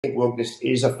think wokeness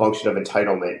is a function of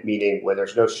entitlement, meaning when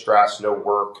there's no stress, no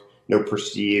work, no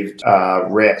perceived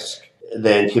risk,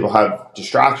 then people have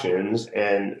distractions,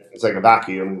 and it's like a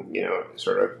vacuum,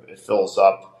 it fills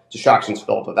up, distractions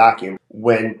fill up a vacuum.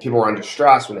 When people are under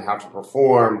stress, when they have to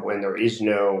perform, when there is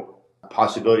no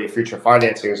possibility of future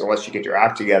financings unless you get your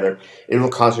act together, it will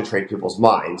concentrate people's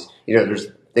minds. There's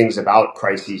things about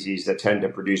crises that tend to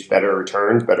produce better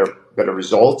returns, better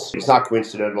results. It's not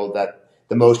coincidental that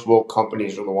the most woke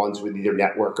companies are the ones with either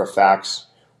network effects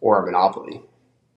or a monopoly.